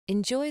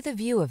Enjoy the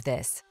view of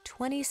this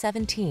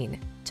 2017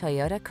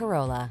 Toyota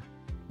Corolla.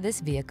 This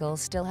vehicle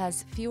still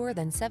has fewer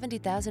than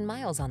 70,000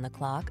 miles on the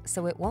clock,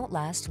 so it won't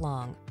last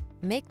long.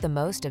 Make the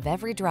most of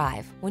every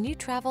drive when you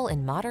travel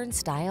in modern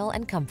style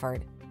and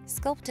comfort.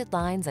 Sculpted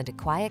lines and a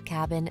quiet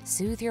cabin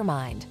soothe your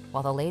mind,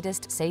 while the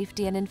latest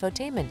safety and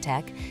infotainment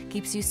tech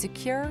keeps you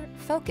secure,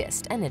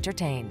 focused, and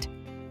entertained.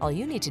 All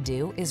you need to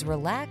do is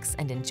relax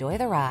and enjoy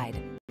the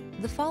ride.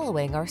 The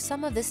following are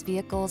some of this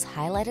vehicle's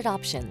highlighted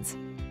options: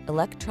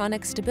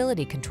 electronic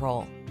stability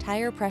control,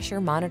 tire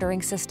pressure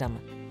monitoring system,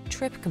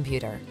 trip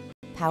computer,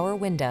 power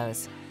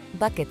windows,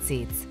 bucket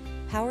seats,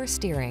 power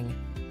steering,